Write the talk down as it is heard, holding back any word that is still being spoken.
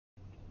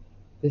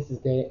This is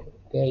day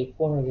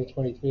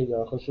 423 of the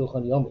Aruch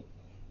Shulchan Yomi.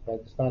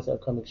 Like the sponsor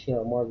of coming share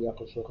or more of the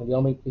Aruch Shulchan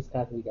Yomi, please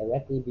contact me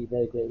directly. It'd be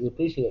very greatly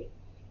appreciated.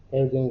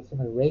 They were doing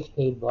Simon Reish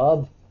Pei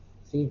Vav,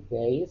 Sif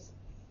Beis,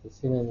 the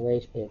Simon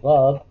Reish Pei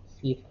Vav,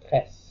 Sif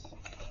Ches.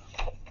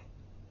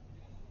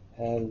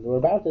 And we're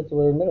in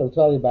the middle of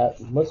talking about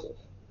Musaf.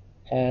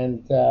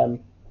 And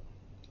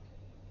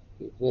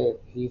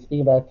he's speaking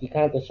about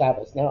Tikanta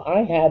Shabbos. Now,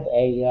 I have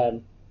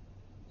an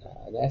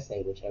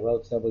essay which I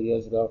wrote several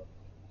years ago,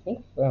 I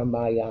think from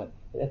Mayan,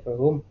 for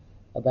whom,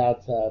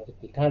 about the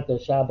Tikanta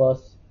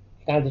Shabbos,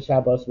 whether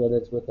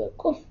it's with a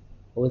kuf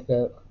or with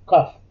a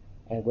kaf,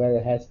 and where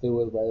it has to do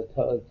with whether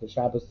the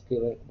Shabbos is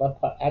given, what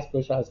aspect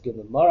of Shabbos is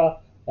given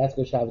Mora, aspect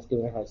of Shabbos is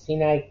given Har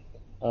Sinai,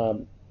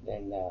 and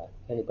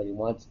if anybody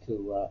wants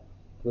to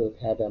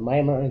have a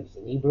mimer, it's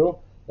in Hebrew,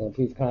 then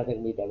please contact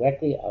me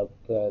directly. I'll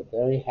be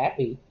very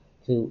happy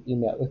to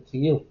email it to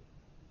you.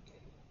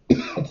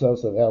 It's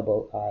also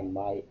available on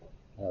my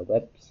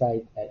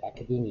website at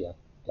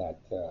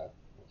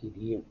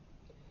academia.edu.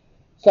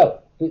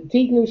 So,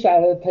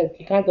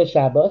 Tikanta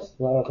Shabbos,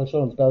 Aruch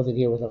Hashanah spells it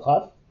here with a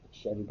chaf,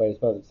 which everybody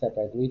spells except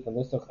I believe from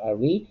Nusach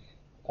Ari.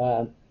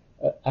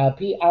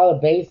 Pi ala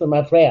base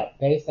lemafreya,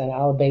 based on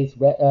ala base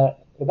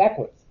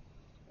backwards.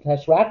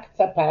 Tashrak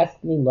tzapas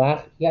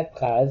nimlach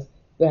yatchaz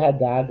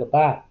v'hadag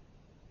ba.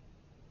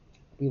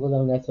 People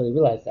don't necessarily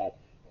realize that.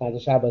 Tikanta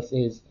Shabbos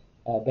is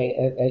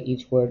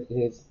each word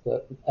is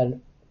a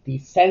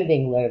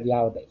descending letter of the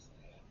ala base.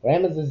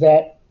 Ramaz is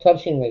that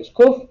Tavshin Reish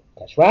Kuf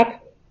Tashrak.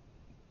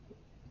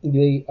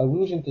 The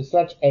allusion to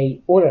such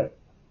a order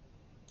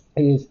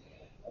is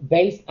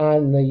based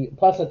on the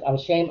pasuk Al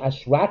Shem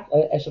Ashrak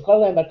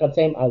Eshakolam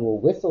Bakatzem. I will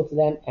whistle to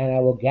them and I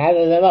will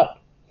gather them up.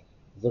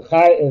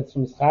 Zechar is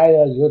from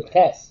Zechariah Yud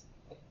Ches.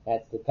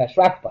 That's the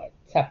Tashrak part.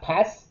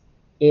 Tapas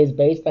is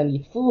based on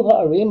Yifu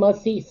Ha'arima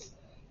Sis.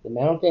 The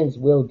mountains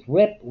will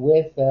drip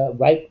with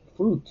ripe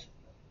fruit,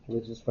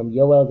 which is from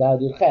Yoel Dal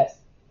Yud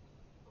Ches.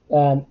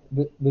 The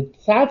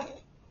Tzaf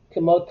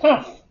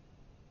Kemotaf,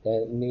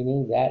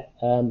 meaning that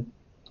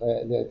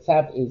the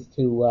tzaf is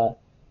to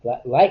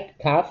like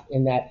kaf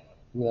in that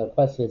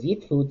plus says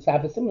eat food.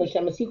 Tzaf is similar.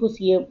 Shamasikus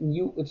yud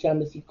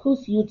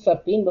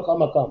tzafin b'chol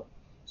makom.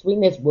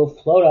 Sweetness will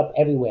float up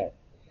everywhere.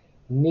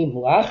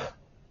 Nimlach,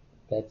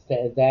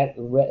 that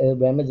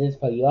reminisces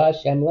for Yah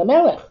Hashem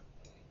lamelech.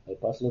 A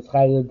person is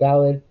chayyud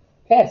daled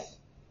tes.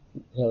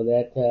 So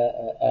that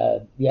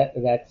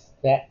that's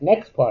that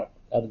next part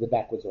of the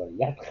backwards order.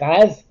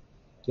 Yatchaz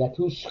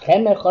yatu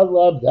shchem echad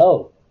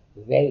l'avdo.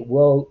 They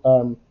will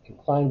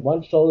incline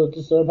one shoulder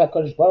to serve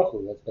HaKadosh Baruch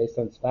Hu. That's based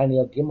on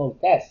Tzfania Gimel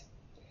Tes.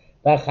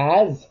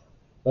 Bachaz,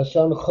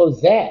 Lashon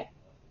Chozeh.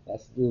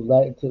 That's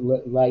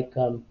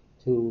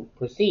to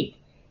proceed.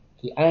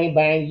 Ki Ayin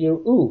Bayin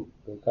Yir'u.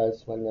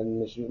 Because when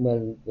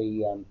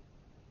the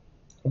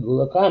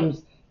Gula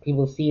comes,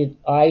 people see it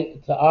eye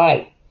to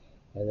eye.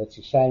 And that's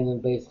Yishayim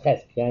and Beis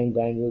Ches. Ki Ayin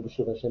Bayin Yir'u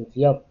B'Shuv Hashem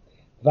Tziyom.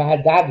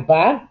 V'Hadag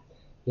Ba,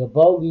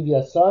 Yabo Liv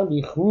Yason,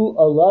 Vichru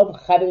Olav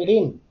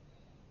Chaverim.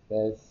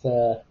 There's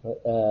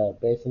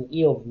based on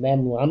Eov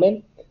Mem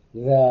Lamed,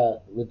 the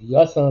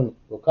Yoson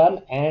will come,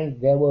 and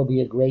there will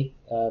be a great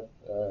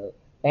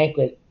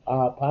banquet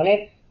upon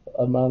it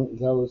among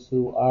those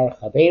who are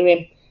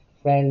Chaverim,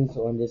 friends,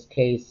 or in this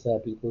case,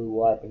 people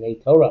who are B'nai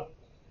Torah.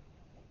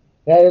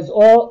 That is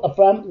all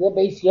from the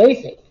Beis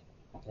Yosef,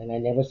 and I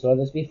never saw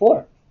this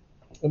before.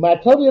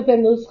 Umatovia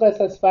ben Nuschas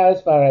as far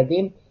as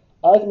Faradim,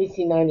 Az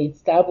Misinan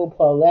Itztavu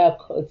Parlea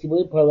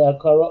Tzibui Parlea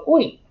Kara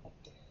Ui.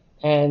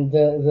 And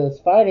the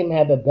Sephardim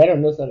have a better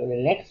nusach in the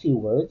next few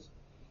words,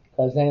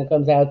 because then it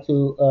comes out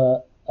to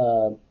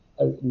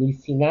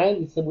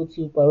Misinai,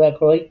 Yisabutsu,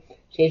 Palekroi,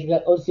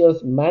 Sheshga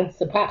Osios,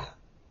 Mansapach.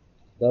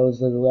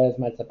 Those are the letters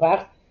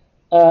Mansapach.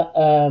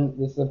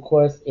 This, of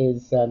course,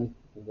 is the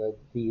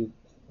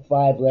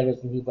 5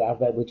 letters in Hebrew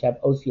alphabet which have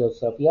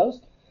Osios,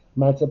 Sophios.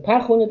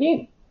 Mansapach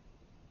Unavim.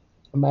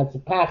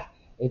 Mansapach,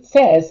 it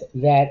says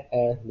that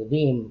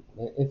Navim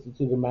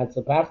instituted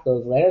Mansapach,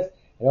 those letters,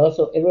 and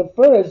also it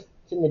refers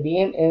to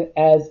Nevi'im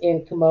as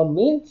in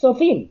Kamomin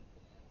Sofim,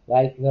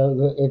 like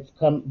it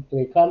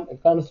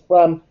comes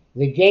from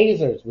the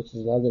gazers, which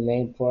is another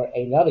name for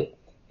a Navi.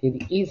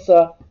 The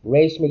Isa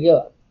Reish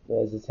Megillah,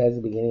 as it says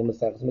at the beginning of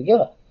Masechus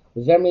Megillah.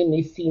 Zermi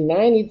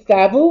Misinayin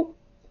Itzkavu.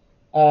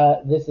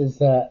 This is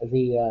the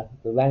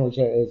language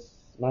here is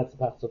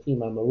Matzapach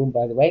Sofim. I'm maroon,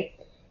 by the way.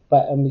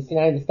 But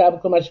Misinayin Itzkavu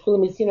Kamashkula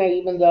Misinai,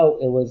 even though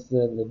it was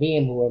the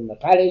Nevi'im who were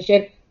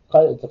Machadeshet,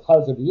 it's a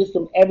cause of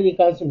Yustum. Everything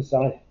comes from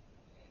Sinai.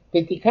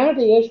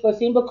 V'tikanti yesh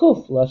basim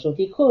b'kuf, lashon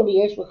tikun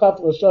v'yesh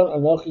b'kaf lashon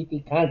anochi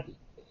tikanti.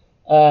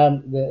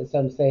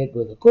 Some say it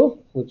with a kuf,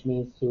 which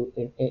means to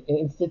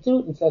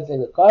institute, and some say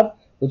the kaf,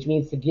 which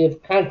means to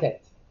give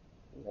content.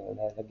 And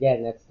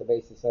again, that's the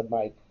basis of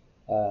my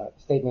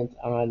statement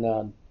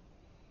on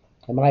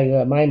my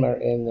mimer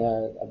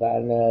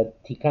about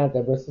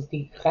tikanta versus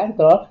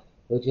tikanta,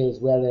 which is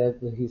whether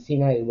the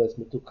Sinai was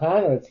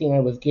mitukan, or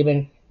Sinai was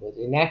given, was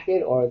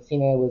enacted, or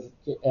Sinai was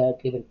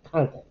given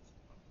content.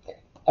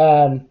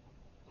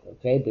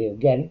 Okay, but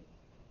again,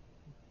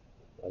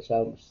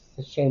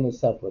 Shameless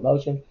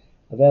self-promotion,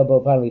 available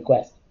upon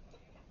request.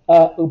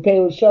 The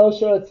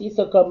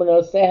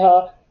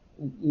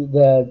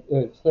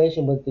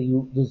explanation with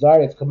the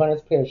Zard, it's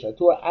Kamanas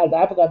Perishatur.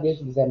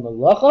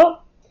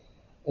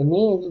 It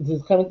means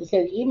it's coming to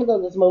say that even though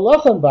there's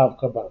Malacha involved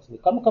Karbanos,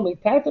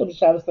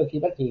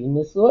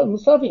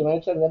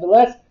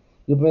 nevertheless,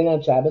 you bring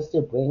on Shabbos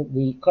to bring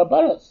the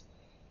Karbanos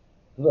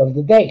of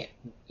the day.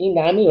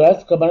 Inami, or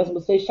else Karbanos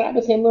Musay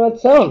Shabbos Hem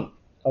Ratzon,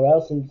 or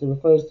else it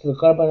refers to the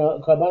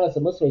Karbanos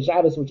of Musay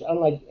Shabbos, which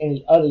unlike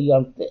any other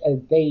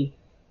day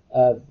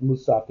of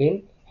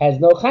Musafim, has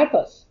no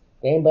Chatas.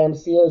 They ain't by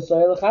Messiah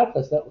Israel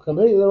Chatas.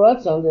 Completely the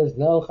Ratzon, there's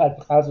no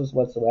Chatas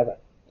whatsoever.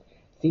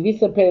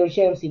 Tivisa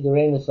Perushem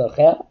Sidurein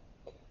Sochel,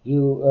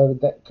 you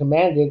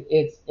commanded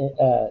its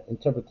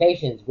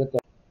interpretations with the.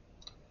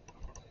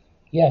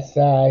 Yes,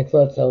 I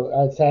thought so.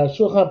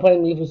 Shulchan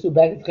Panim Yifusu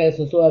back in Ches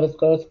Suavis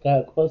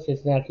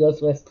closest now Kios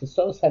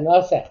Kisos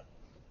Hanosech.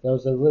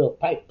 Those are little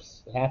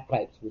pipes, half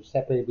pipes, which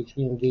separate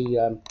between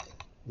the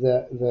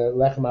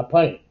Lechem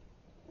HaPanim.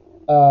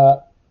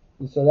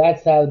 So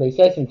that's how the Beis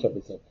Yosef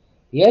interprets it.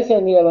 Yes,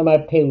 and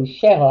Lamar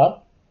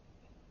Perusheha.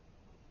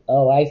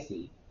 Oh, I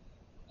see.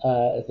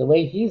 The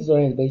way he's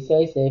learning the Beis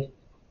Yosef,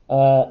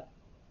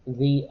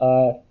 the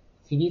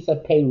Tivisa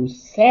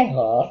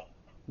Peruseha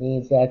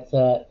means that's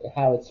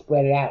how it's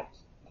spread out.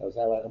 That's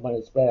how money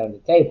is spread on the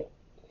table.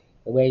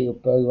 The way you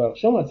Baruch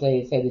Shimon say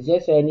is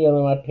yes or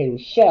no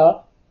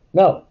Perusheh.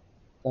 No,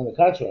 on the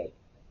contrary,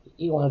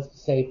 he wants to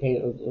say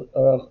the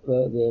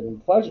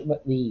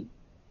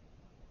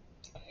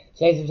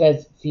Shaisim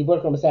says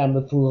Tzibur Kamasam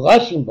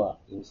Mefurashim Ba.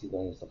 You see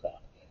the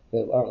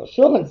Baruch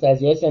Shimon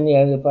says yes or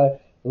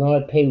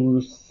no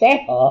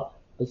Peruseha,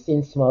 but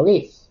since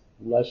Smalis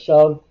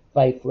Lashon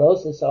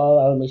Vaifros is all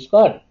al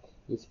Mishkan.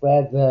 You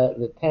spread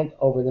the tent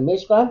over the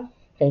Mishkan.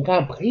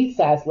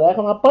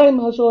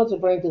 Also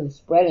referring to the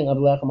spreading of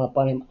Lechem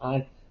HaPanim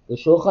on the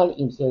Shulchan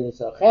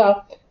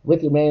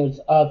with the remains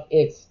of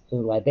its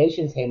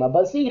libations. Hema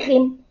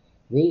Bazichim.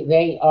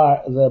 They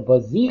are the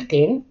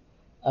Bazichin,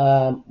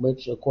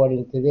 which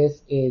according to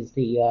this is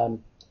the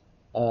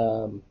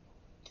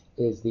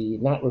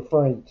not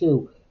referring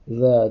to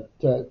the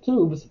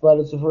tubes, but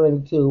it's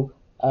referring to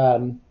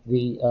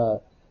the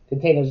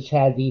containers which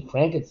had the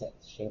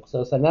frankincense.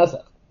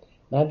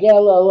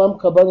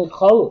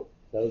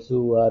 Those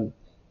who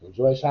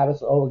enjoy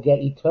Shabbos will get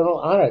eternal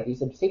honor.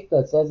 These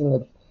Psikta, it says in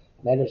the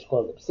Medrash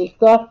called the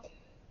Psikta,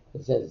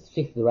 it says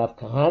Psikta the Rav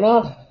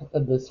Kahana,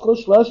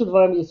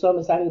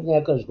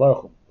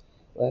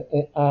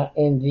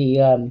 in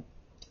the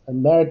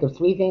merit of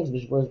three things,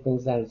 which verse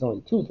brings down, it's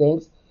only two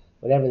things,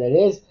 whatever that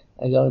is,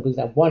 and he only brings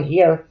down one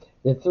here.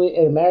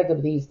 The merit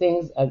of these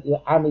things, Am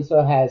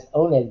Yisrael has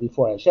owned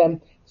before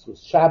Hashem. This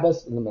was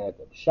Shabbos, in the merit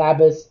of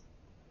Shabbos.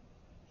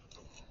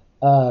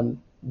 You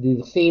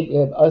receive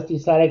Osti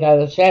Sadik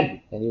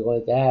Hashem, and you're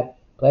going to have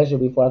pleasure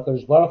before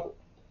HaKadosh Baruch Hu.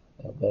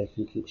 But if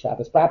you keep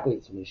Shabbos properly,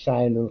 it's from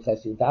Yishayim Nun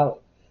Chesed Dalet.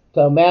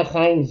 Tomer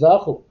Chaim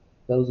Zachu,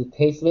 those who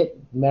taste of it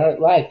merit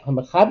life.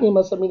 Those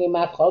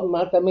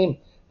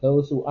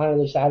who honor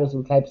the Shabbos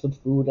with types of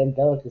food and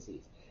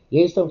delicacies.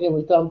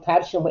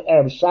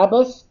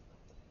 Shabbos,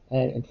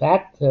 and in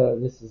fact,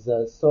 this is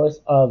a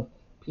source of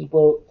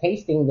people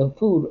tasting the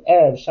food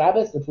Erev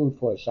Shabbos, the food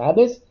for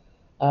Shabbos.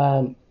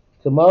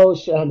 Which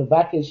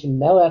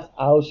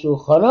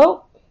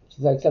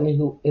is like somebody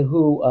who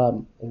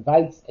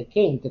invites a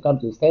king to come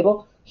to his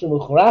table. Who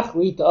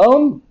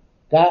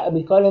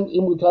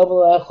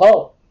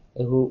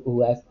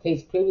has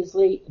tasted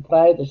previously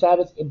prior to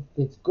Shabbos, if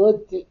it's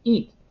good to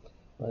eat.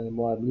 One of the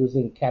more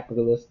amusing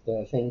capitalist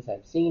things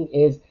I've seen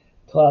is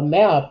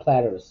Tamea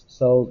platters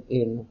sold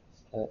in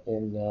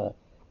kosher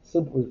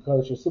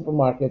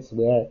supermarkets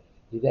where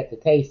you get to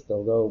taste,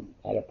 although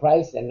at a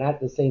price and not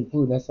the same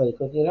food necessarily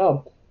cooked at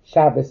home.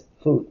 Shabbos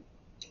food.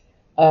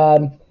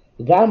 And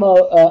of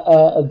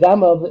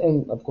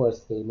course,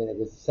 the minute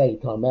is to say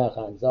Tomech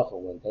and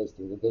Zochel when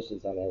tasting the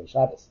dishes on Erev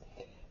Shabbos.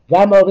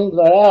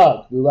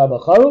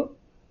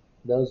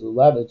 Those who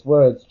love its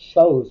words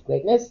shows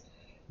greatness.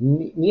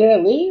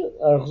 Nearly,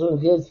 or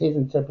gives his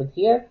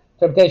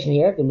interpretation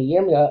here. The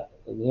Yirmiyah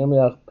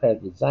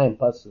Perek Zayin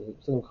Pasuk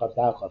Chav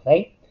Dal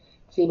Chafei.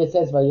 See, it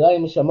says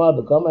Vayoyim Shama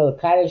Begomer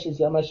Lekadosh is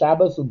Yom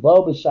Shabbos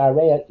Ubo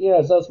B'Sharei Akir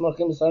Azos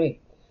Mochim Sorim.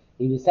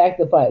 If you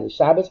sanctify the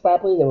Shabbos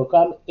properly, they will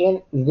come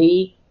in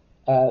the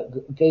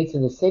gates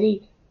of the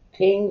city,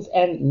 kings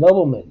and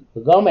noblemen.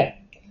 The Gomer,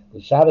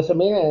 the Shabbos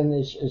Amina, and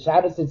the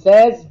Shabbos it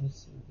says,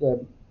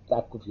 the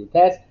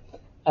test,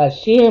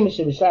 Ashim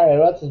Shebishar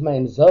Erotz is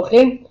Mayim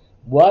Zochim.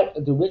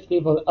 What do rich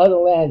people in other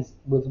lands,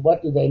 with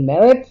what do they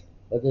merit?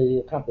 What do they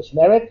accomplish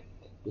merit?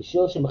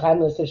 B'Shul Shemcham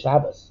Nasa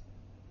Shabbos.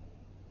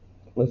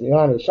 With the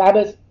honor of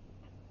Shabbos,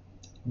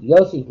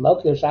 Yosef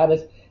Mokir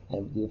Shabbos.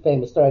 And the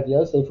famous story of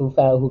Yosef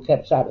who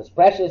kept Shabbos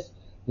precious.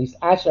 These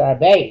Asher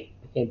Arbei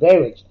became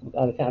very rich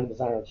on account of his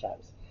honor of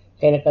Shabbos.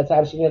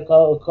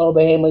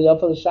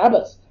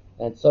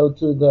 And so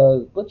to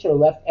the butcher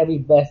left every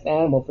best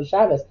animal for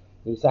Shabbos.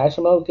 These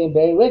Asher became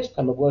very rich.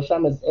 Come aboard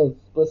Shabbos is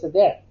explicit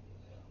there.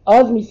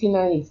 Az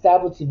misinai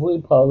established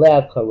tzivui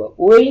pa'oleh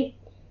kara'ui.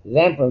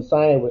 Then from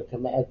Sinai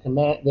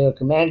they were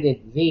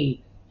commanded the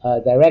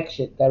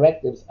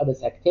directives of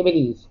its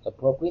activities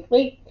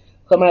appropriately.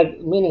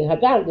 Meaning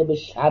Hagan the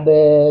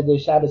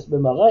Shabbos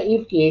b'Mara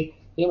Ivki,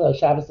 even though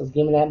Shabbos was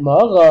given at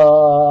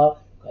Mara,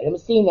 Kodem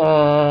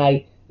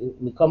Sinai,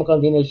 Mikom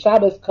Kodin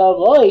Shabbos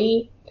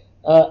Karoi,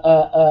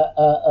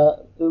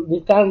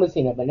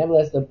 Sinai. But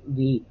nevertheless,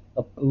 the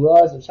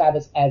laws of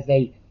Shabbos as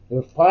they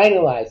were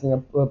finalized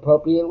and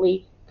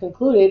appropriately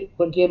concluded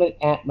were given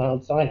at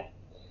Mount Sinai.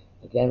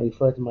 Again,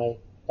 refer to my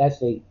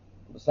essay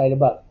site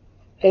above.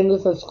 And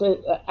this is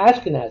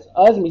Ashkenaz.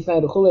 Az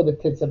misnai b'chulei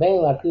b'titzavein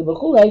l'akri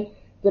b'chulei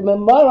the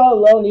memara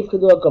lo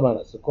nifkedu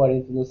kavanos.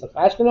 According to Nusach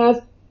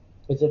Ashkenaz,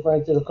 it's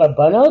referring to the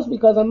karbanos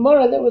because on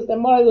Mara there was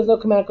no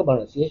command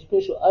karbanos. Yesh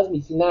pishu az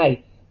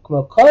misinai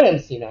k'mo korem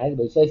Sinai.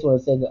 But Shlomo will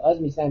say that az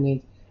misinai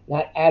means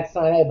not at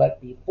Sinai but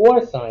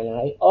before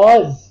Sinai.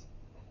 Az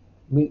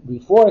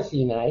before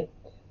Sinai.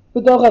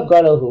 V'docha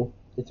gadolhu.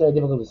 It's very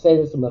difficult to say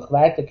this, and it's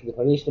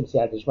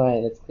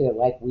clear,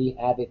 like we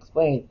have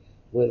explained,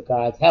 with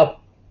God's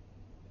help.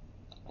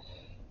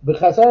 When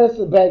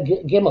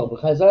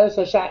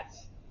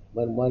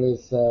one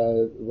is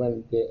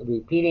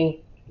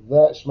repeating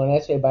the Shemona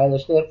Esrei by the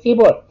Shliach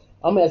Tzibur,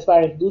 as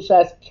far as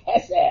Kedushas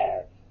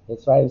Keser,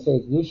 it's far as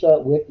saying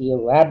Kedusha with the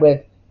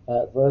elaborate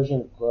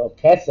version called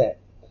Keser.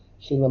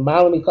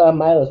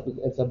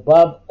 It's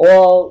above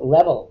all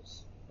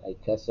levels. Like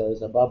Keser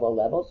is above all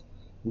levels.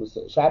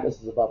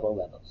 Shabbos is above all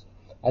levels.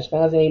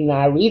 Ashkenazim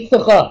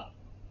Naritzacha.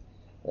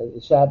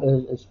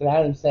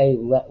 Ashkenazim say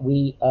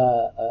we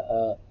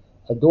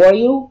adore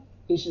you.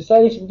 He should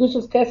say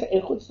Kedushas Keser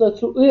in Chutzla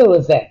to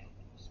Uilazek.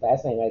 It's a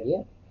fascinating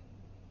idea.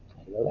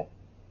 I know that.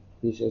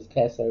 Kedushas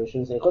Keser. We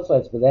shouldn't say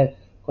Chutzla, but then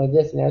according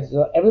to this,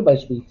 everybody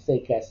should say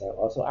Keser.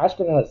 Also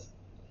Ashkenaz.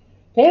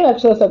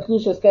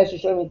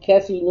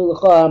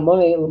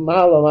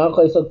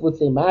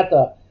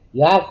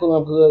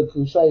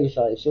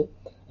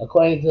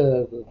 According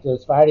to the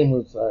Sephardim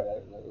who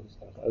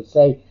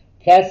say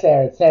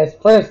Keser, it says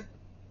first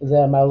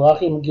the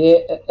Malachim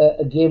give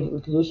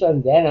Kedusha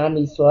and then Am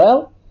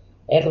Yisrael.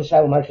 Echel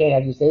Shalom Markein,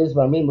 how do you say this?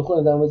 But I mean,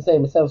 Mechun would say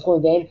Mesel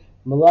Schun Dein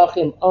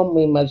Malachim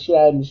Omri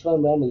Mashira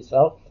Mishon Am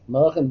Yisrael.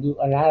 Malachim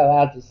are not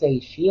allowed to say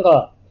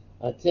Shira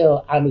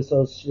until Am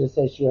Yisrael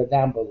says Shira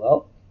down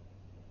below.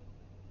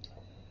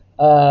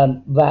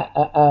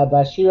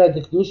 Vashira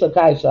the Kedusha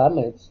Kaisham,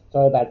 it's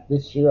talking about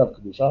this Shira of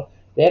Kedusha.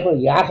 How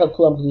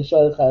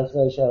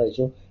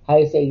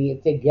you say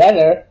it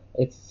together,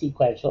 it's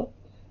sequential.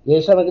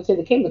 Since I'm going to say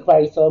the king, the Kvar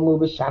Yisrael move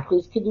with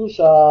Shachris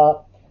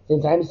Kedusha.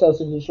 Since I'm so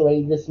Kedusha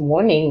already this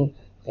morning,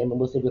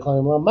 therefore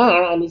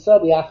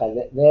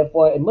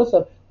in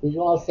Musaf, we can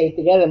all say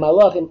together,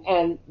 Malachim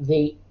and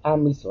the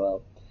Am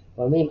Yisrael.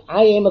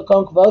 I am a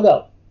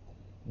Kvodo.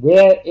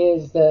 Where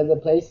is the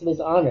place of his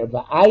honor?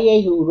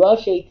 Va'ayehu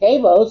Roshei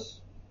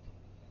Tevos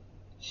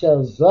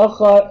shel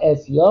Zochar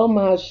es Yom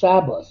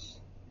HaShabbos.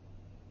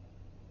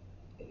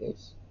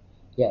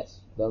 Yes,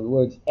 the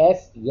words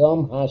Es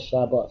Yom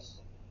HaShabbos.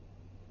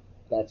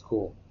 That's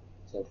cool.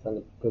 So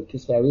from the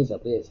Kisvei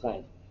Arizal, it's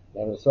fine.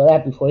 Never saw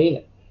that before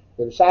either.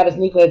 The Shabbos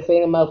Nikol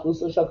Tzvein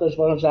Malchus Shakadosh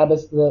Baruch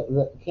Shabbos,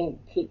 the King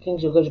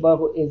Shakadosh Baruch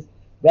Hu is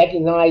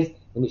recognized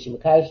in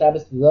Mishimakadosh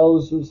Shabbos to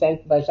those who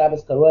sanctify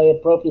Shabbos Karoi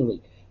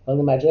appropriately. From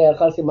the Madrei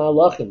Chasim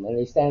Malachim, and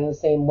they stand on the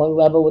same one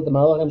level with the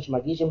Malachim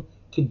Shemagishim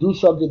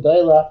Kedusha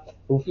Gedola,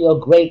 who feel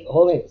great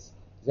holiness.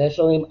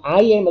 Zeshalim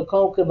Ayem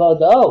Makom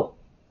Kevodo.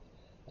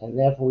 And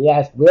therefore we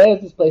ask, where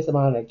is this place of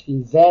honor?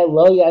 We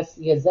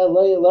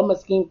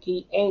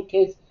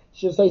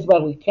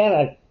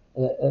cannot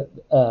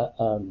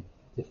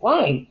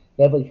define,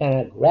 therefore we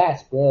cannot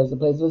grasp where is the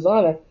place of his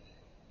honor,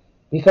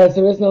 because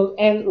there is no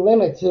end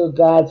limit to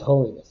God's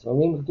holiness. When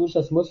we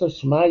Kedushas Musaf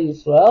Shema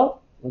Yisrael,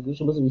 we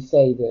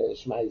say the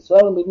Shema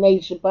Yisrael,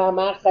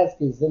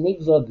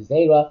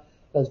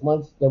 because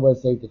once there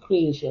was a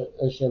decree,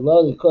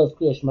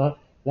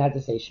 not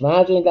to say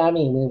Shema during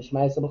Davening,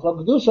 Shema Yisrael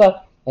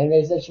Kedusha, and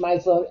they said Shema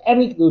Yisrael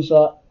every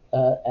Kedusha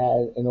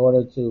in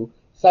order to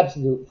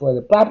substitute for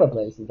the proper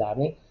place of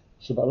davening.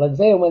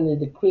 When the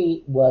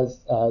decree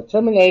was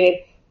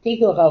terminated, in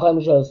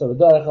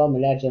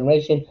that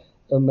generation,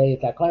 to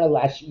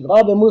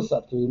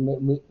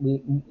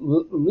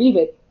leave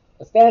it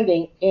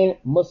standing in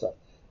Musaf.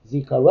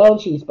 Zikaron,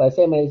 she's by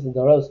same as the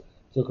Doros,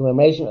 to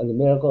commemoration of the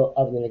miracle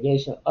of the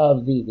negation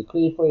of the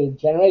decree for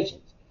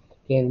generations.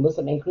 In Musaf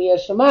and Kriya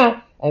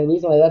Shema, and the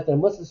reason why I left it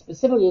in Musaf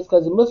specifically is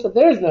because in Musaf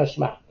there is no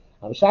Shema.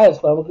 Shabbos,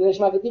 Kriya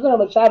Shema,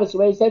 but Shabbos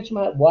already said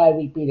Shema. Why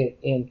repeat it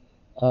in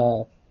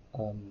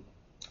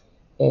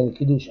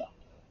Kedusha?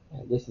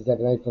 And this is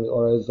evident from the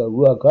Orah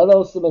Zarua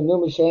Gadol Simenu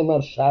Mishem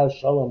of Shar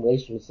Shalom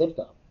Reish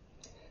Mesivta.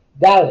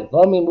 Dalit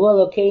Lo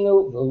Mimu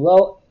Elokeinu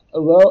Lo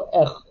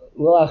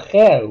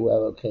Acher Hu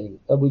Elokeinu.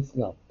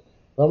 No.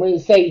 When we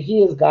say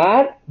He is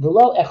God,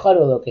 Lo Echad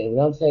Elokeinu. We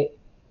don't say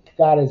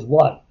God is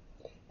one.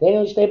 They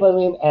don't say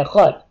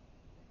Echad.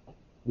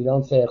 We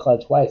don't say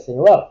Echad twice in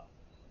a row.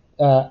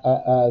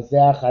 Zeh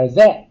Achar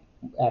Zeh,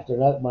 after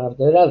another, one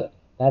after another.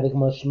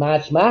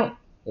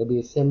 It'll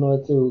be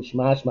similar to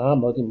Shema Shema,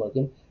 Modim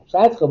Modim.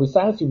 Shatzko,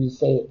 besides if you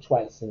say it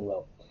twice in a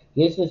row.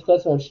 This is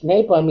custom of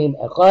Shnei Pamim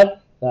Echad,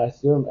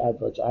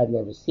 which I've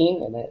never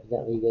seen, and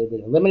evidently they've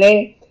been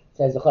eliminated. It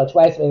says Echad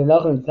twice, but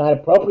it's not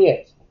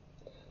appropriate.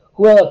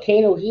 He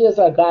is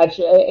our God.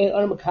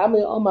 And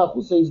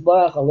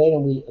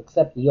we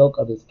accept the yoke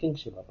of his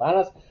kingship upon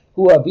us.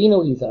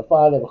 He's our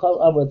Father. And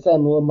all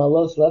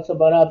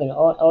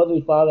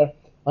the Father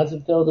wants to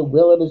fulfill the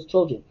will of his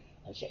children.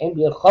 Is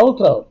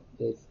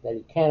that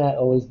he cannot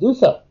always do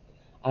so.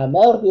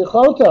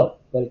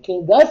 But a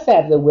king does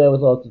have the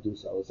wherewithal to do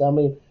so. So I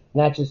mean,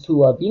 not just who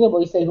Abinu, but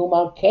we say who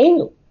Mount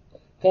Kenu.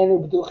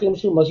 And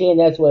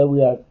that's why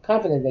we are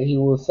confident that he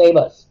will save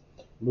us.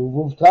 So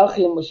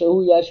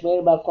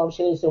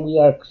we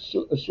are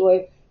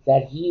assured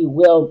that he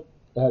will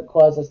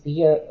cause us to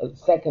hear a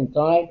second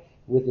time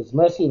with his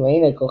mercy,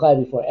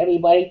 before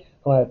everybody,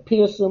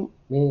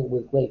 meaning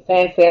with great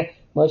fanfare.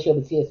 Moshe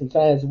would see us in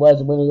China as it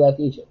was when we left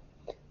Egypt.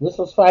 This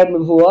was fired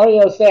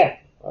Mevuario Ser.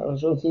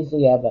 Roshon seems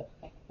to have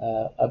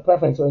a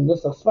preference for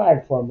this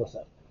expired form of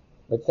stuff.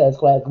 It says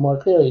quite more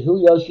clearly, "Hu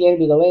Yoshen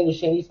B'Galenu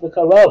Shenis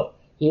B'Karov."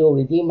 He will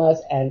redeem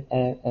us and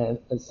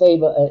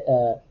save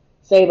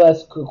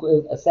us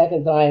a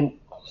second time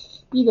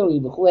speedily.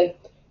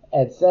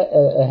 At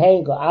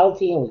Hein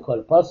Go'alti, and we call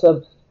it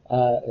Pasuk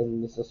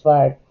in this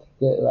expired.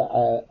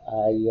 I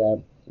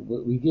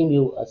redeem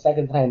you a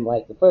second time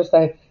like the first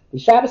time. The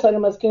Shabbos on the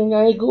Maskin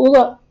Nani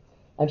Gula.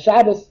 And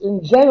Shabbos,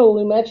 in general,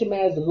 we mention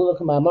as the Gula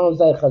Kamamon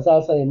Zay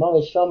Chazal Say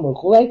Molish Shom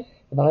Ruchule.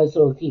 The Malish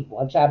will keep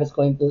one Shabbos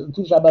going to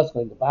two Shabbos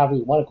going to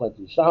Bavri, one going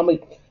to Shamri.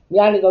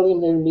 Miani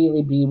Golim then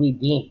immediately be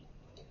redeemed.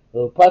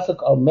 The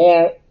Pasuk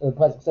Omer, the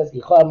Pasuk says,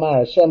 Yichol Mar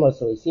Hashem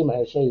Osoisim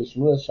Hashem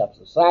Yishmu Shabbos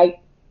Osai.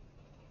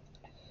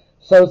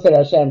 So said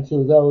Hashem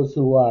to those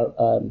who are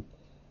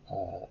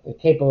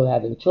capable of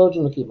having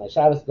children, to keep my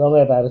Shabbos.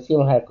 Gomer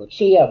Bavasim Har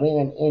Kochia, bring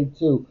them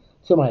into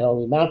my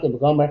holy mountain.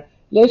 Gomer.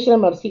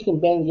 Yeshem of seeking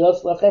ben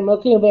Yos Lachem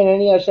Lokim ben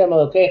Ani Hashem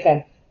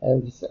Elokechem,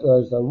 as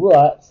the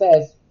Ruah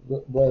says,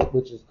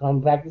 which is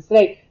common practice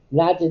today,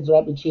 not to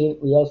interrupt between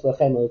Yos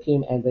Lachem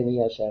Lokim and ben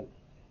Hashem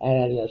and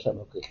Ani Hashem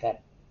Elokechem.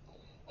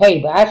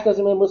 Hey, Ba'ashka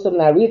Zemim Muslim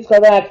Naritzcha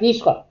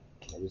V'Akdishcha.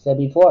 As we said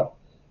before,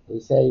 we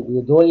say we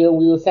adore you,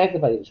 we will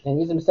sanctify you. Can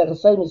use the Mesech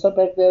Soim and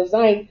Sopek the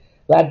Zayin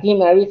V'Akdim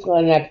Naritzcha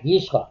and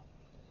Akdishcha.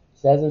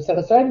 Says in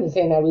Mesech Soim they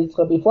say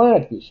Naritzcha before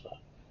Akdishcha.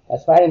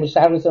 As far as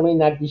Mishavos Omer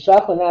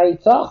Nakdishach and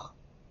Naritzach.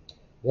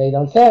 They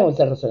don't say it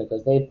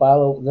because they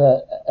follow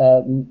the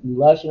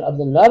lashon of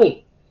the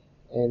Navi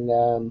in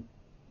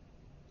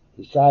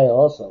Yeshaya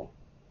also.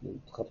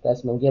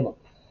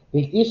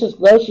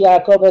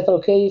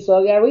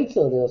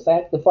 They'll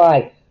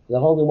sanctify the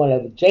Holy One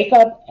of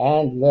Jacob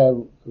and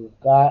the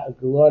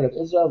Lord of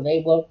Israel.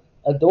 They will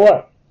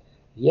adore.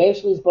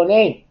 Yeshlis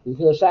Bonaim. We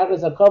feel Shachris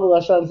Hakobel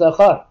Lashon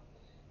Zachar.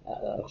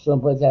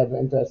 Shon points out an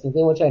interesting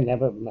thing which I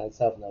never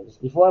myself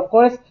noticed before, of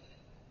course.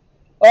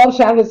 All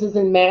Shabbos is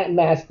in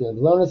masculine.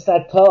 Lona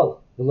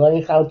Sato, the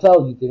learning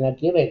Chalto, you do not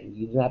give it,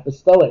 you do not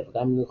bestow it.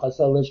 In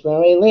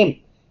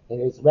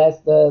its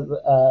rest, the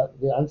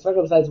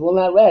uncircumcised will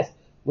not rest.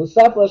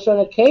 Musaf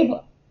Lashon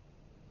Akeva.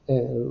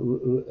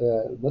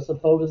 Musaf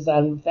focuses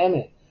on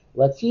feminine.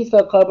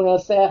 Latzisa Korban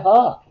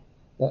Seha.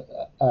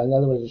 In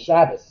other words, the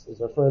Shabbos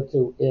is referred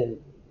to in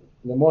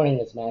the morning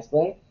as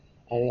masculine,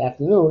 and in the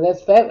afternoon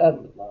as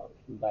feminine.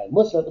 By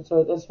Musaf, it's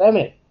referred to as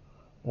feminine.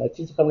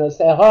 Latzisa Korban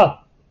Seha.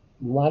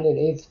 Wanted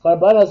its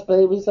carbonos, but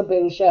it was a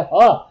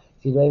perusheha.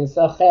 Tibrain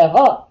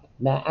sacheha,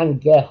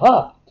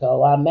 ma'angeha,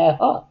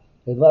 toameha,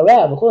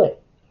 v'vareh, v'chulet.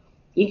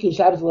 Iki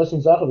Shabbos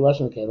Lashon Zachar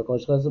Lashon Keva,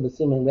 Kosh Chazal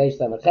B'Simen Reish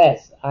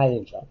Samaches,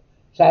 Ayin Sham.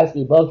 Shabbos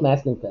be both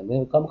masculine and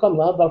feminine. Come,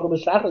 Lama Baruch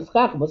B'Shachar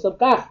Zchach, Musaf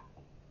Kach.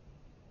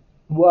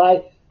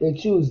 Why they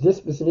choose this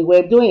specific way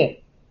of doing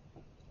it?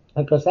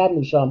 And Kosad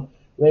Nisham,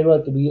 they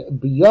wrote to be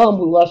B'Yom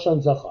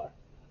Lashon Zachar.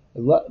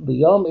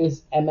 B'Yom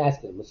is a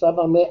masculine. Musaf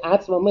Amei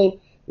Atzmamim.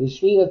 And in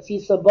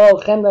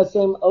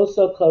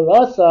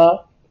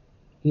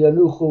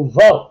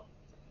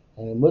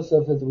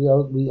Musaf,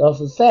 we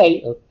also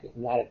say,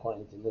 not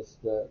according to this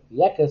the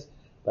Yekas,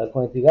 but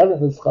according to the other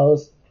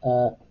Nuschos,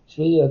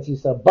 Shvi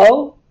Yotzisa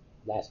Bo,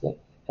 masculine,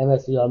 and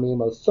that's the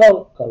Yomim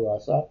Oso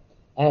Karasa,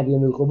 and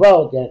Yanuchu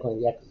Bo, again according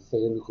to the Yekas, say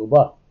Yanuchu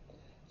Bo.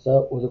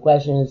 So the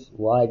question is,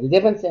 why the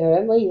difference? And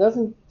evidently he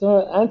doesn't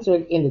answer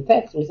it in the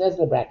text, which says in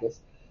the brackets.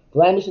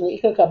 It's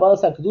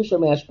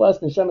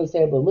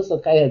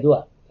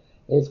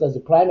because the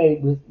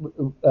primary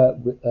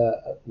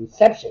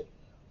reception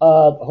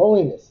of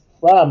holiness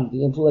from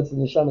the influence of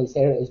the Neshama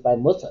Yisrael is by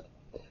Musaf.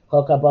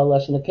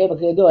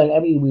 And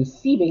every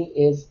receiving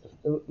is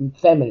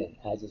feminine,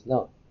 as is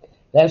known.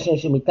 It's an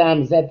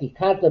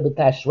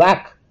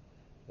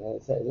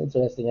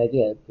interesting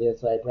idea.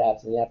 That's why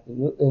perhaps in the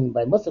afternoon,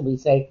 by Musaf we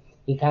say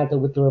he counted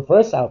with the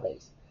reverse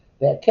albase.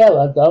 The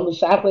Keladon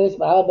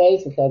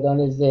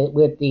is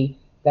with the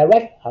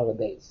direct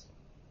albase.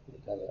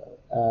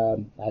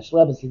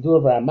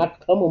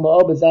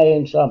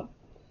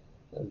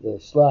 The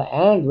Shla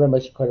and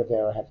Ramesh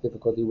Kordovero have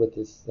difficulty with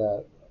this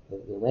the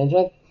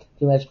arrangement.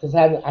 Because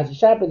as a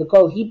sharper, the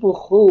call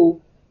hipuchu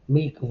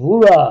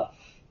mikvura.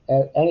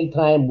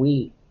 Anytime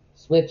we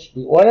switch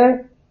the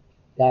order,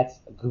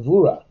 that's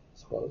gvura,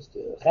 as opposed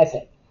to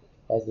chesed.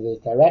 As it is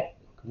direct,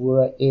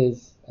 gvura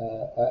is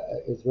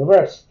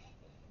reversed.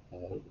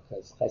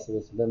 Because chesed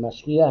is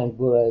b'mashkia and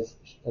gvura is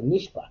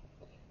nishpa.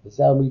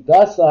 So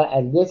midasa,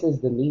 and this is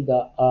the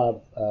midah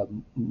of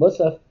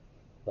musaf,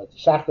 but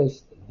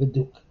shachris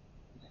v'duk.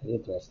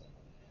 Interesting.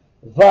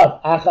 Vav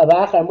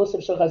achar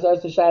musaf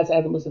shachazar to shas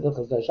and musaf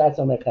shachazar shas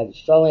omer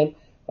kaddish sholem.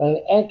 And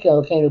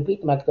enkel can repeat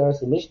the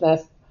makdoros and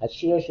mishnas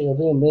hashir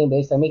sheyovim bring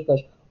based on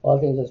mikdash, all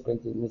things that's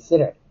printed in the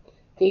siddur.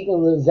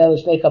 Taking the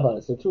zelish shnei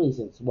kabbalah. So two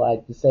reasons why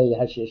to say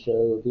hashir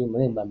sheyovim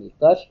bring by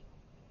mikdash.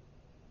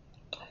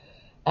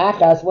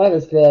 Achas, one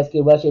of the class,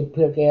 Rashi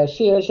Pirkei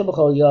Hashir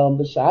Shebachol Yom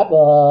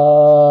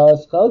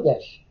B'Shabbos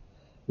Kodesh.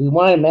 We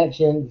want to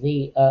mention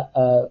the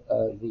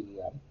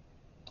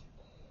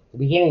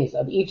beginnings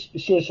of each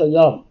Shir Shel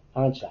Yom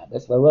on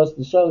Shabbos. Laros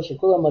the show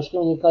Shekulam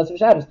Moshkim Yikos of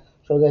Shabbos,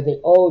 so that they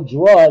all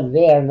draw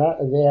their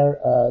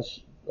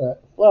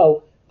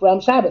flow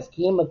from Shabbos.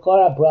 Ki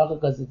Makora Bracha,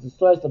 because it's the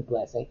source of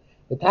blessing.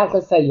 The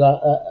Tachlis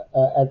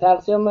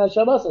Yom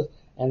Shabbosos,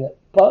 and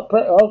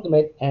the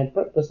ultimate and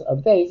purpose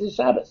of days is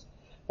Shabbos.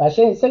 The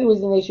second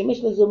reason is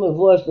Mishnah Zuma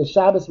Vorsh the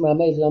Shabbos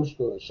Maramez Yom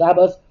Shkula.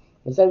 Shabbos.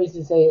 The second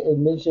reason to say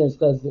mention is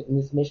because in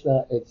this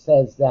Mishnah it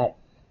says that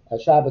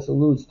Shabbos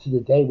alludes to the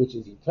day which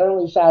is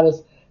eternally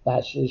Shabbos,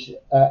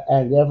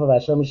 and therefore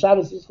Vashem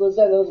Shabbos Yisrael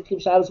said those who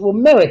keep Shabbos will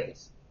merit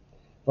this.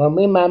 For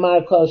me,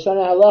 Mamar Kol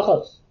Shana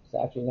Halachos. It's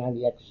actually not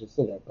the Ekach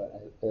Siddur, but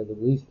at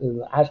least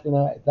in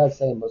Ashkenaz it does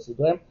say in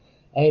Mosidurim.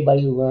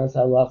 Anybody who learns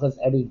halachos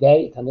every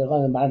day,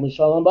 Tamilchon and Bar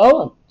Mishalom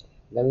Ba'olam,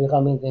 then we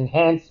become an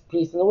enhanced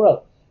priest in the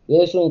world.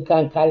 Yeshua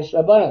kan Kaddish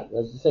Rabbanan.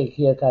 Does it say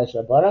here Kaddish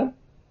Rabbanan?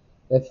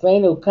 It's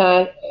Leinu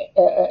kan.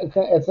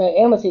 It's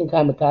Emerson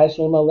kan Kaddish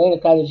Leinu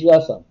Kaddish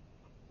Yosam.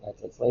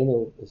 That's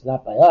Leinu. It's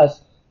not by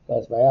us,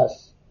 because by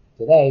us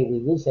today we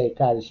do say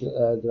Kaddish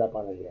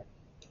Rabbanan here.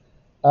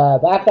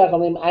 Ba'achar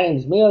Chamim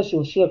Ayin Zmiel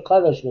Shu Shir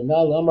Kaddish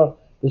V'Nal Omer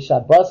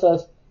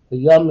B'Shabbosas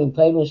V'Yom Min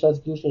Tevin Shas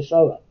Kedusha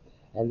Shora.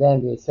 And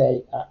then they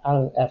say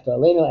after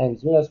Leinu and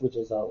Zmiel, which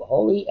is a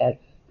holy and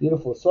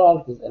beautiful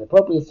song, an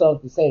appropriate song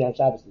to say on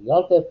Shabbos and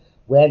Yom Tov,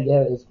 where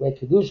there is great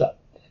kedusha.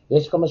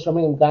 Yesh kama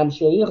shomrim gam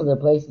shir yichud. There are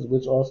places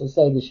which also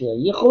say the shir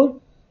yichud,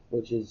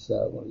 which is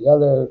one of the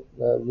other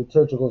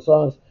liturgical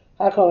songs.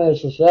 Hakam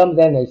shisham.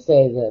 Then they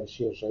say the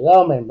shir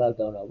shayom and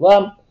baldon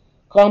olam.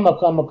 Kama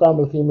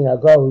l'fimi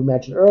ago. We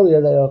mentioned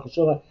earlier that Rosh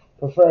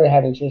prefer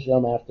having shir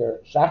shayom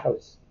after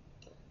shacharis.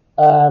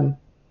 And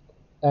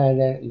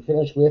then you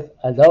finish with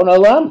adon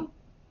olam.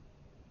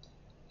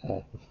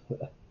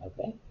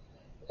 Okay.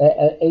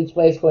 Each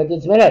place according to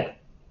its minhag.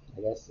 I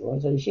guess the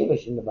ones are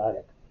yeshivish in the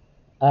Barak.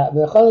 It's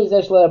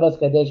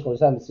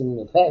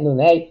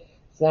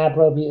not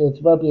appropriate. It's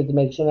appropriate to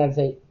make sure not to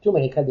say too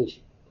many kaddish.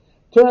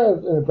 Turn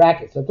in the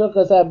brackets. So Turk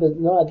goes up.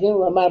 No, again,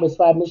 Lamar was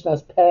 5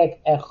 Mishnahs Perek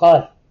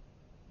Echad.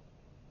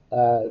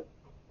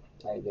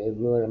 They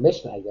learn a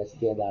Mishnah, I guess, at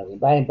the end of it.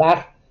 Buying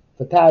Bach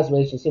for Taz,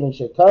 where you see when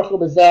Shetorchu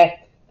Bezeh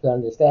to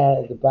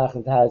understand the Bach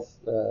and Taz.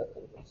 So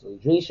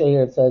Drisha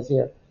here it says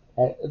here.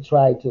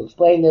 Try to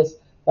explain this.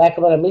 Like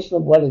about a Mishnah,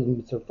 what it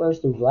refers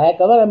to, like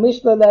about a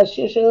Mishnah that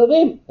Shir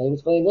Shelovim. He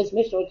was going this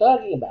Mishnah we're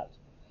talking about.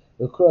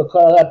 The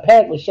Kurah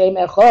Perek with Shem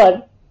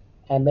Echad,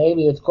 and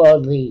maybe it's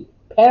called the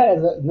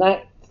Perek.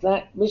 It's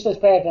not Mishnah's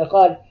Perek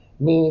Echad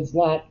means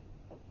not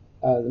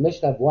the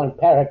Mishnah of one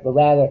Perek, but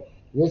rather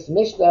this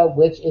Mishnah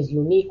which is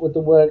unique with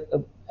the word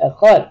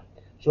Echad.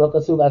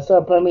 Shvokasuv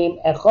Asar Pamim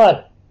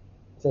Echad.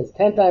 It says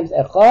 10 times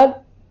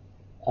Echad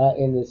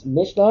in this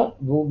Mishnah.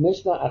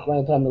 Mishnah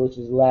Achron Tamid, which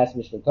is the last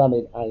Mishnah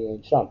Tamid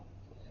Ayin Sham.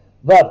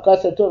 Vav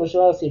Kasar Tur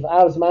V'Shulchan Sif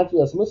Av Zman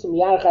Tfilas Muslim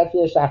Yarachat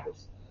Tfilas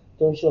Shachris.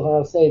 Tur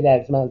Shulchan say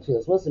that Zman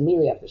Tfilas Muslim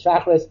immediately after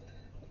Shachris.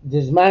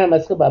 The Zman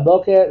HaMatzil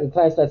B'Boker, the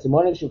time starts in the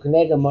morning.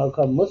 Shukanega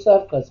Markam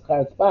Musaf, because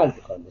corresponds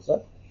to Kol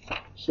Musaf.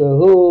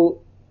 Shehu,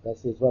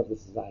 that's his what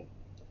this is like.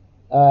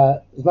 Zman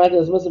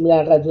Tfilas Muslim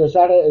Yarachat Tfilas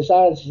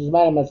Shachris.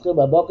 Zman HaMatzil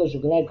B'Boker,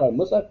 Shukanega Kol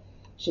Musaf.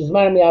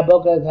 Shizman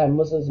Miyaboker, the time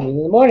Muslims meeting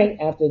in the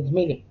morning after the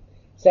meeting.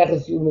 The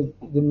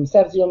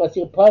Mesechus Yom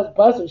Asir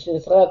Pasuk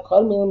Shnisrael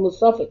Kol Milim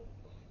Musafik.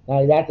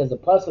 Now that is a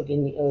pasuk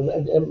in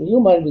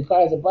Yuma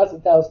requires a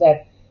pasuk tells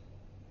that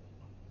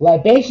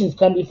libations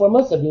come before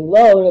musaf.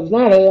 Lo, if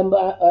not a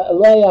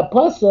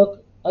pasuk,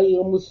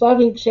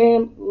 musafim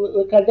shem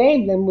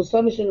l'kadein, then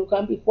musafim should have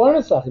come before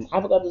musafim.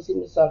 I forgot to see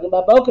musafim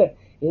by boker,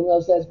 even though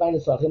it says by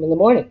musafim in the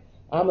morning.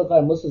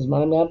 Amakar musaf's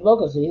manam by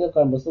boker, so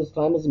Yinakar musaf's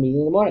time is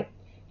immediately in the morning.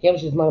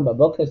 Kevish's manam by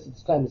boker, so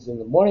its time is in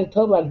the morning.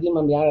 Tov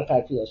lagdimam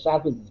yarachai tefillah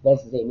shachris. It's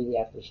best to say immediately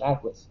after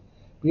shachris.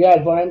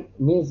 B'yad varim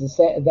means to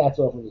say that's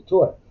all from the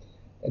Torah.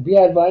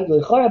 B'yad varim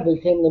l'chora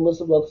became the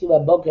musaf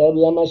l'ksiva boker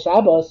b'yom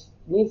Shabbos.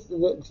 Means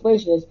the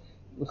explanation is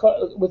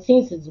what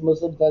seems it's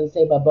Muslim doesn't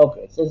say Baboker.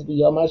 It says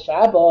B'yom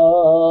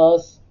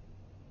Shabbos.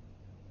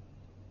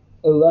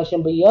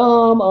 Ulashim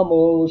B'yom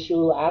Amu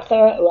Shul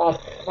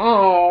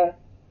Achar,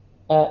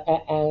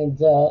 and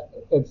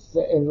it's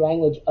in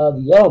language of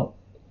Yom.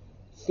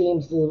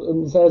 seems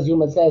to, says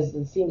Yuma says,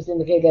 it seems to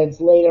indicate that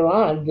it's later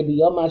on, the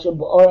Biyom Masha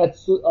or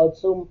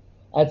Atsum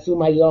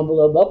Hayom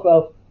Below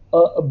Bokro,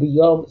 or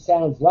Biyom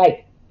sounds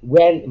like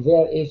when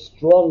there is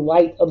strong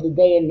light of the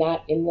day and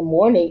not in the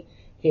morning.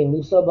 Okay,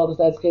 leave so bogus,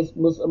 that's the case,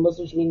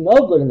 Muslim should be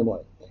no good in the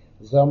morning.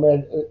 That's why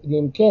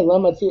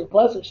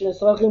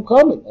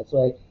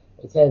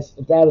it says,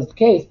 if that was the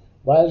case,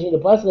 why don't you the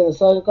pasuk and the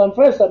sun come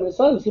first? Some of the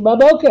sun, see my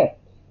boker.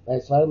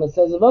 That's why it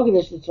says the boker,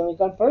 they should certainly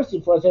come first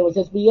before it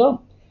says Biyom.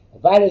 So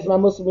it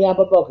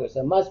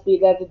must be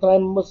that the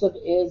time Musaf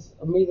is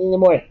immediately in the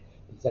morning.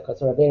 So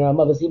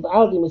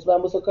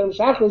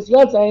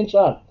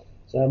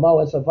Rama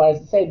went so far as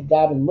to say,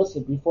 daven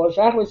Musaf before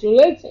Shachris, you're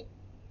Yotzei.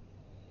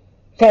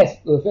 Ches,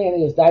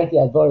 Lefani is Daiti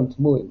Advorim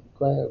Tmuim.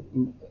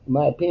 In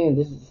my opinion,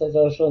 this is, says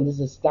Rosh and this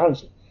is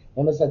astonishing.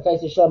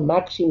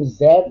 Makshim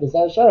Zev,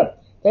 Bezel Shara.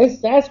 This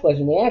is the last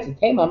question. They answer,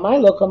 Tema, my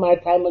local, my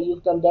time of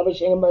Yuktam,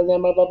 Davashem,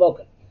 Nemar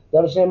Baboka.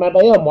 Davashem,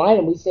 Bayom. Why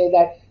don't we say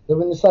that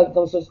when the sun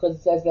comes first, because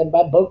it says that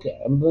by Boker,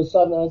 and the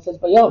sun says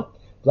Bayom.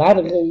 And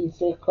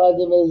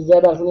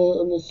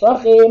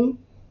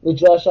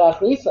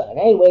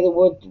anyway, the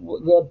word,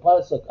 the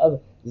pasuk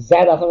of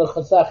Zabach and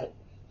Chasachim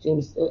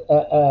seems,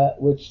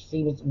 which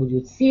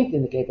would seem to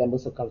indicate that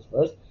Musaf comes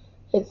first.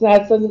 It's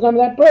not, it doesn't come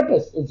for that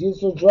purpose. It's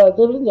used to draw a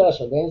different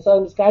Yosha. Then so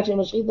Miskachim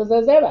Mashchita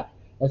Zazeva.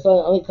 That's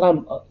only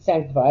come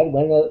sanctified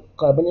when the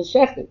carbon is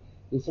shechted.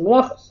 It's some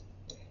melachos.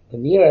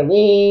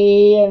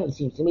 It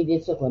seems to me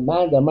this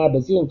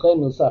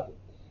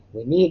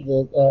we need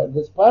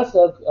this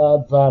pasuk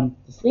of the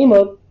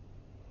Slimut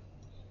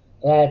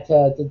that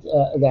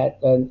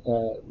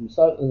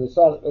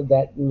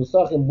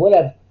Musafim would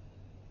have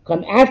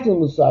come after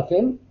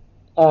Musafim.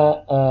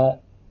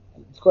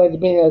 It's going to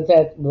be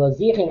that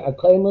Lazichin are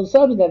Koyim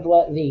Musafim. That's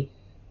what the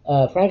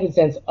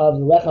frankincense of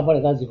the Lechem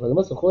Paragazi for the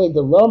Musaf.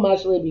 The Lo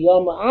Mashli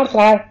Biyom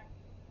Achar.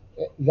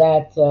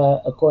 That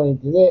according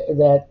to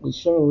that we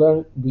shouldn't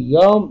learn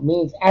Biyom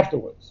means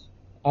afterwards.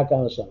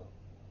 Akal Hashem.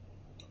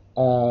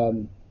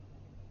 I'm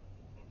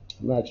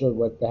not sure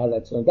how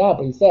that's turned out,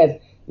 but he says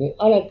the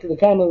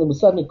kind of the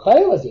Musaf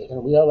Koyim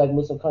Lazichin. We all like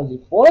Musaf comes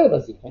before the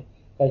Lazichin.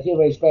 Because you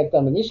respect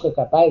them and Nishka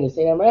Kapai the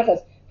same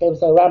Merechas.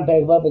 There's Ram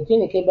Perigva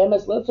between it.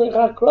 Bemes Lo Tzorich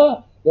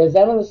HaKra. There's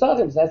Zevan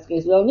Nesachim. So that's the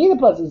case. We don't need a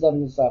pasuk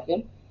Zevan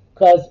Nesachim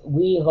because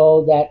we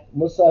hold that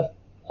Musaf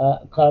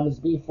comes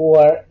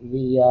before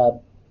the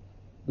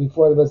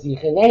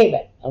Basichin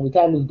anyway. And we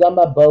time we've done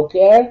by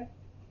Boker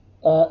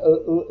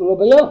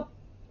Rubayom.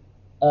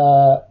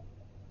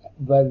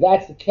 But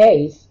that's the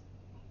case.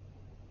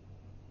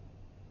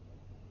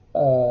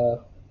 The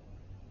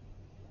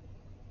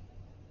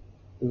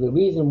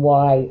reason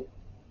why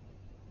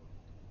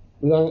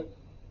we don't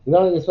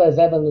display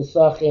Zevan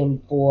Nesachim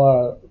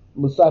for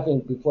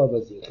Musafim before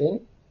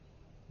Basichin,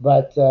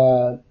 but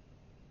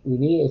we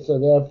need it so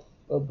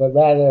therefore, but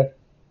rather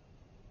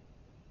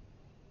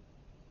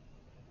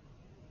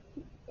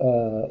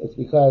it's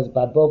because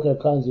Baboker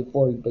comes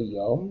before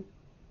Bayom.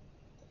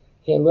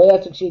 So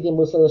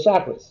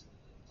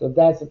if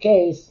that's the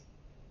case,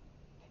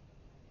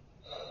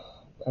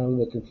 I'm a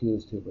little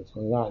confused too what's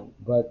going on.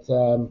 But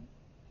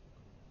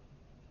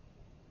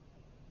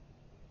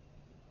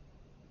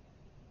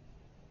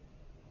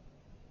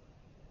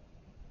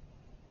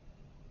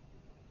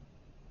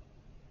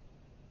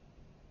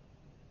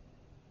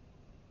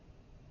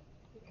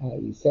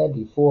you said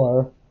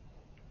before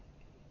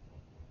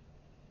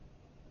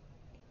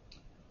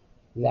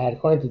that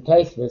according to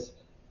Tosfos,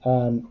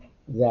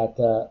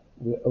 that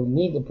we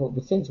need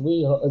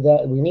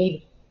we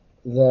need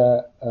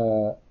the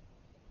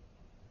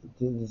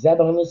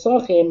Zebach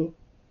Nesachim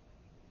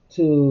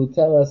to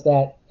tell us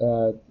that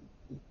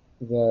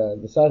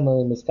the Sodom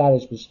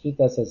Miskadish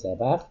B'Shkita says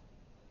Zebach,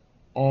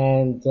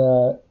 and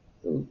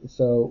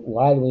so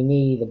why do we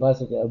need the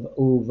pasuk of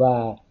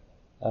Uva?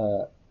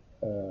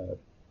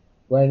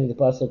 Why do we need the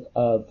pasuk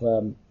of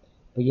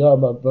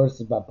B'Yom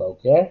versus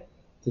Baboker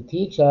to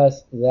teach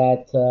us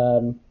that?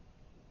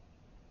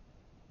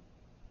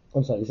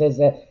 I'm sorry. He says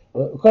that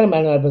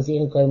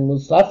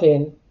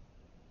Musafin,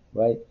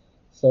 right?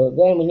 So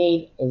then we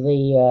need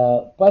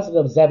the pasuk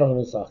of Zebach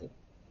Nesachim.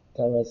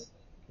 Tell us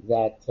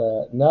that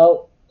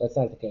no, that's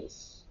not the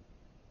case.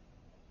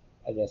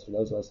 I guess for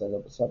those of us that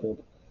are something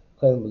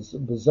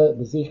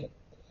Bezichin,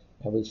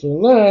 and we should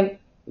learn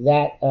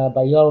that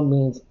Bayom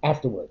means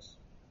afterwards.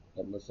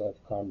 That Musaf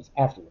comes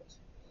afterwards.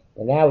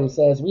 But now he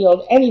says we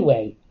hold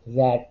anyway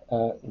that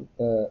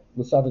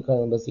Musaf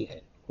and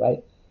Bezichin,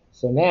 right?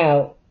 So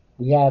now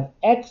we have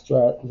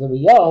extra the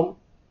Bayom.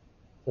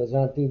 So we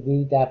don't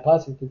need that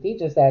pasuk to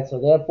teach us that. So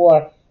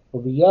therefore,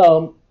 the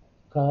Yom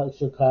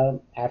should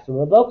come after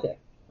Baboker.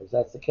 If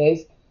that's the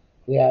case,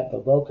 we have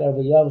Baboker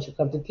the Yom should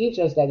come to teach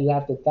us that you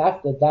have to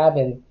dafka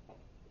daven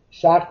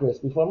Shachris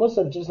before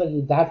Musaf, just like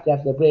you dafka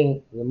have to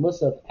bring the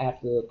Musaf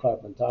after the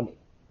Korban Tamid.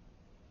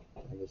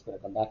 I'm just going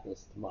to come back to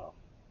this tomorrow.